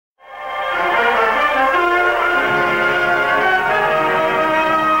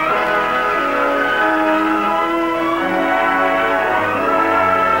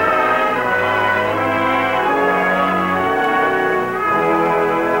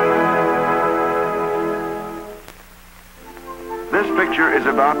picture is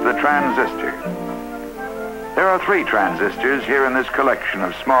about the transistor. There are 3 transistors here in this collection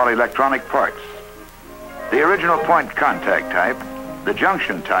of small electronic parts. The original point contact type, the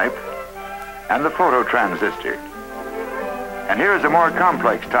junction type, and the phototransistor. And here is a more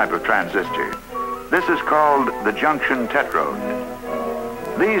complex type of transistor. This is called the junction tetrode.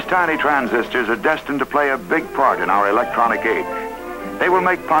 These tiny transistors are destined to play a big part in our electronic age. They will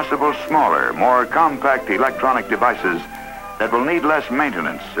make possible smaller, more compact electronic devices that will need less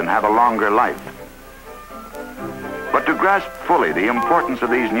maintenance and have a longer life. But to grasp fully the importance of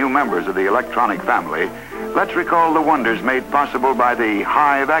these new members of the electronic family, let's recall the wonders made possible by the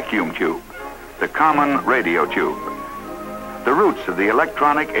high vacuum tube, the common radio tube. The roots of the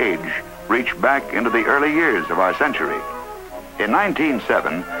electronic age reach back into the early years of our century. In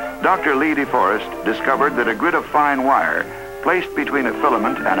 1907, Dr. Lee DeForest discovered that a grid of fine wire placed between a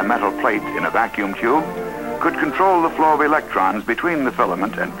filament and a metal plate in a vacuum tube could control the flow of electrons between the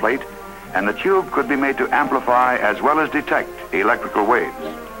filament and plate, and the tube could be made to amplify as well as detect electrical waves.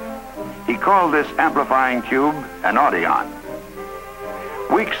 He called this amplifying tube an audion.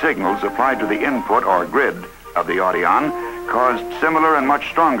 Weak signals applied to the input or grid of the audion caused similar and much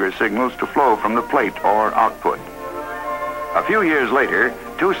stronger signals to flow from the plate or output. A few years later,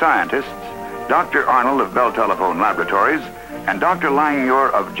 2 scientists, Dr. Arnold of Bell Telephone Laboratories and Dr.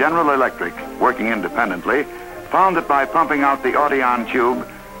 Langmuir of General Electric, working independently, found that by pumping out the audion tube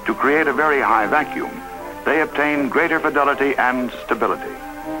to create a very high vacuum, they obtained greater fidelity and stability.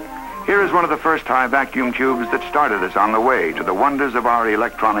 Here is one of the first high vacuum tubes that started us on the way to the wonders of our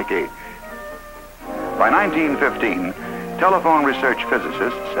electronic age. By 1915, telephone research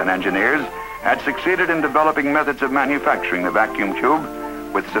physicists and engineers had succeeded in developing methods of manufacturing the vacuum tube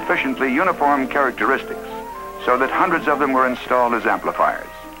with sufficiently uniform characteristics so that hundreds of them were installed as amplifiers,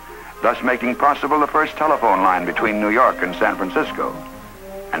 thus making possible the first telephone line between New York and San Francisco.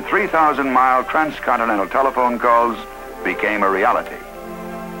 And 3,000-mile transcontinental telephone calls became a reality.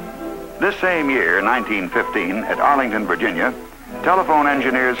 This same year, 1915, at Arlington, Virginia, telephone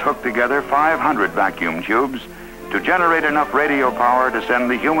engineers hooked together 500 vacuum tubes to generate enough radio power to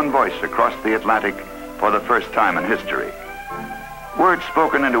send the human voice across the Atlantic for the first time in history. Words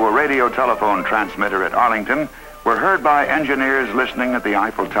spoken into a radio telephone transmitter at Arlington were heard by engineers listening at the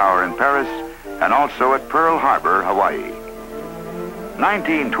Eiffel Tower in Paris and also at Pearl Harbor, Hawaii.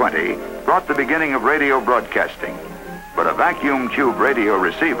 1920 brought the beginning of radio broadcasting, but a vacuum tube radio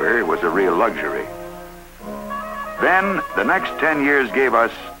receiver was a real luxury. Then, the next 10 years gave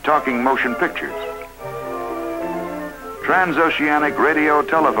us talking motion pictures, transoceanic radio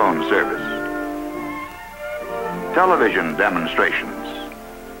telephone service, television demonstrations,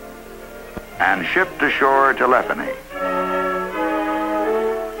 and ship-to-shore telephony.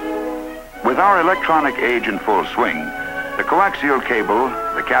 With our electronic age in full swing, the coaxial cable,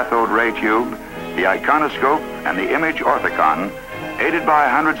 the cathode ray tube, the iconoscope, and the image orthicon, aided by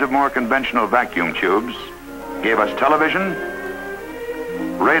hundreds of more conventional vacuum tubes, gave us television,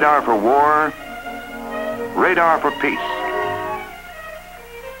 radar for war, radar for peace,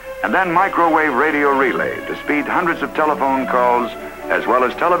 and then microwave radio relay to speed hundreds of telephone calls as well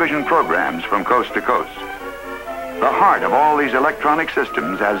as television programs from coast to coast. The heart of all these electronic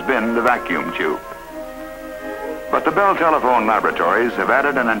systems has been the vacuum tube. But the Bell Telephone Laboratories have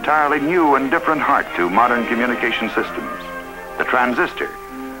added an entirely new and different heart to modern communication systems, the transistor,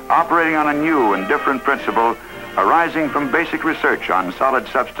 operating on a new and different principle arising from basic research on solid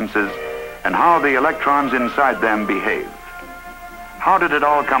substances and how the electrons inside them behave. How did it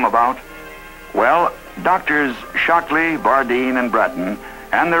all come about? Well, doctors Shockley, Bardeen, and Bratton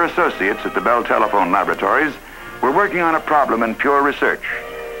and their associates at the Bell Telephone Laboratories were working on a problem in pure research,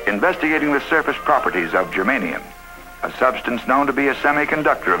 investigating the surface properties of germanium, a substance known to be a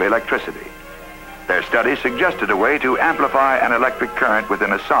semiconductor of electricity. Their study suggested a way to amplify an electric current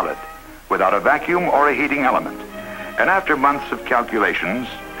within a solid, without a vacuum or a heating element. And after months of calculations,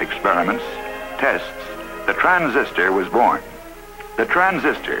 experiments, tests, the transistor was born. The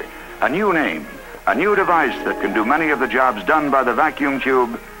transistor, a new name, a new device that can do many of the jobs done by the vacuum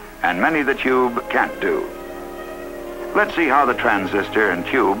tube and many the tube can't do. Let's see how the transistor and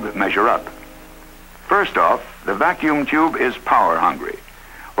tube measure up. First off, the vacuum tube is power hungry.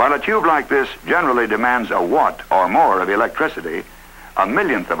 While a tube like this generally demands a watt or more of electricity, a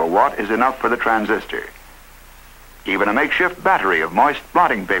millionth of a watt is enough for the transistor. Even a makeshift battery of moist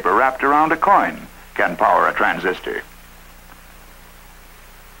blotting paper wrapped around a coin can power a transistor.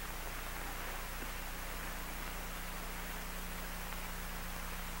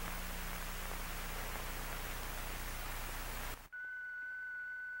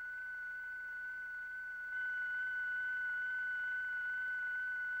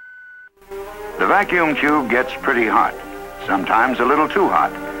 The vacuum tube gets pretty hot, sometimes a little too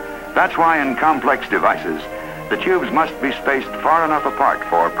hot. That's why in complex devices, the tubes must be spaced far enough apart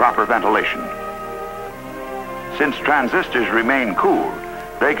for proper ventilation. Since transistors remain cool,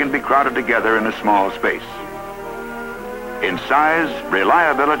 they can be crowded together in a small space. In size,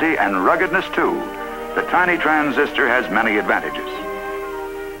 reliability, and ruggedness too, the tiny transistor has many advantages.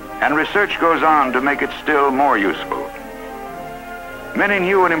 And research goes on to make it still more useful. Many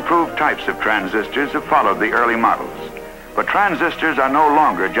new and improved types of transistors have followed the early models, but transistors are no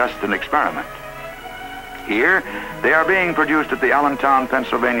longer just an experiment. Here, they are being produced at the Allentown,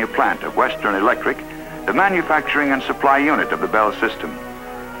 Pennsylvania plant of Western Electric, the manufacturing and supply unit of the Bell system.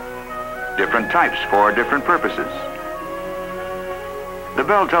 Different types for different purposes. The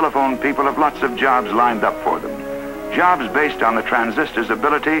Bell telephone people have lots of jobs lined up for them. Jobs based on the transistor's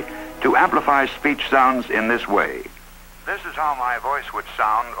ability to amplify speech sounds in this way. This is how my voice would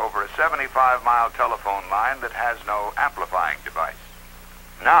sound over a 75-mile telephone line that has no amplifying device.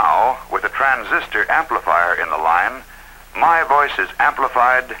 Now, with a transistor amplifier in the line, my voice is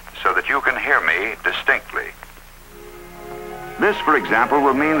amplified so that you can hear me distinctly. This, for example,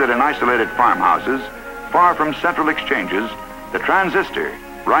 will mean that in isolated farmhouses, far from central exchanges, the transistor,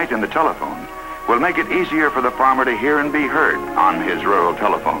 right in the telephone, will make it easier for the farmer to hear and be heard on his rural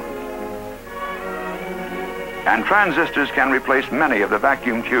telephone. And transistors can replace many of the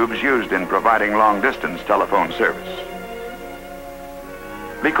vacuum tubes used in providing long-distance telephone service.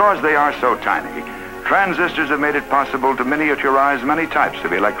 Because they are so tiny, transistors have made it possible to miniaturize many types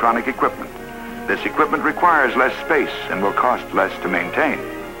of electronic equipment. This equipment requires less space and will cost less to maintain.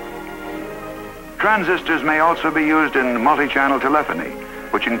 Transistors may also be used in multi-channel telephony,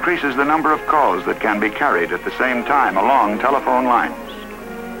 which increases the number of calls that can be carried at the same time along telephone lines.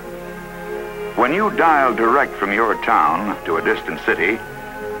 When you dial direct from your town to a distant city,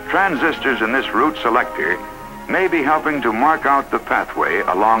 transistors in this route selector may be helping to mark out the pathway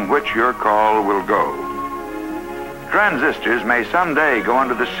along which your call will go. Transistors may someday go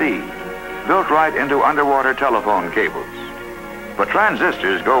under the sea, built right into underwater telephone cables. But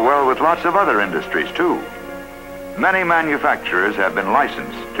transistors go well with lots of other industries too. Many manufacturers have been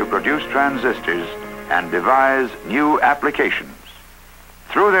licensed to produce transistors and devise new applications.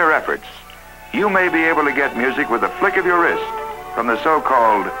 Through their efforts, you may be able to get music with a flick of your wrist from the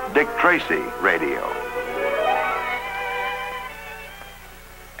so-called Dick Tracy radio.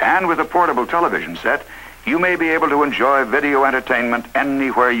 And with a portable television set, you may be able to enjoy video entertainment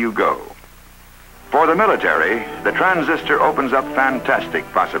anywhere you go. For the military, the transistor opens up fantastic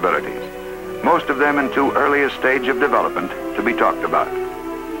possibilities, most of them in too early a stage of development to be talked about.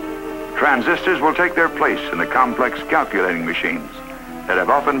 Transistors will take their place in the complex calculating machines that have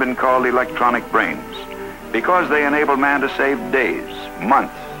often been called electronic brains because they enable man to save days,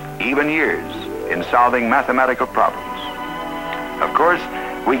 months, even years in solving mathematical problems. Of course,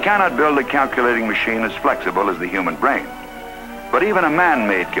 we cannot build a calculating machine as flexible as the human brain, but even a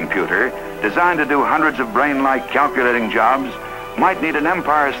man-made computer designed to do hundreds of brain-like calculating jobs might need an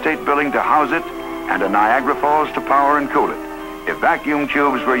Empire State Building to house it and a Niagara Falls to power and cool it if vacuum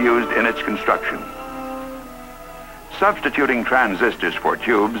tubes were used in its construction. Substituting transistors for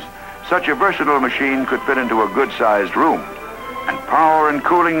tubes, such a versatile machine could fit into a good-sized room, and power and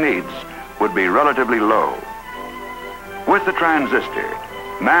cooling needs would be relatively low. With the transistor,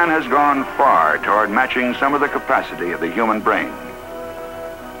 man has gone far toward matching some of the capacity of the human brain.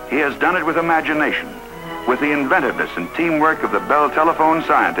 He has done it with imagination, with the inventiveness and teamwork of the Bell telephone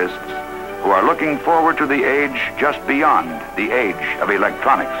scientists who are looking forward to the age just beyond the age of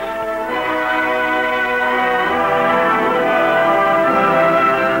electronics.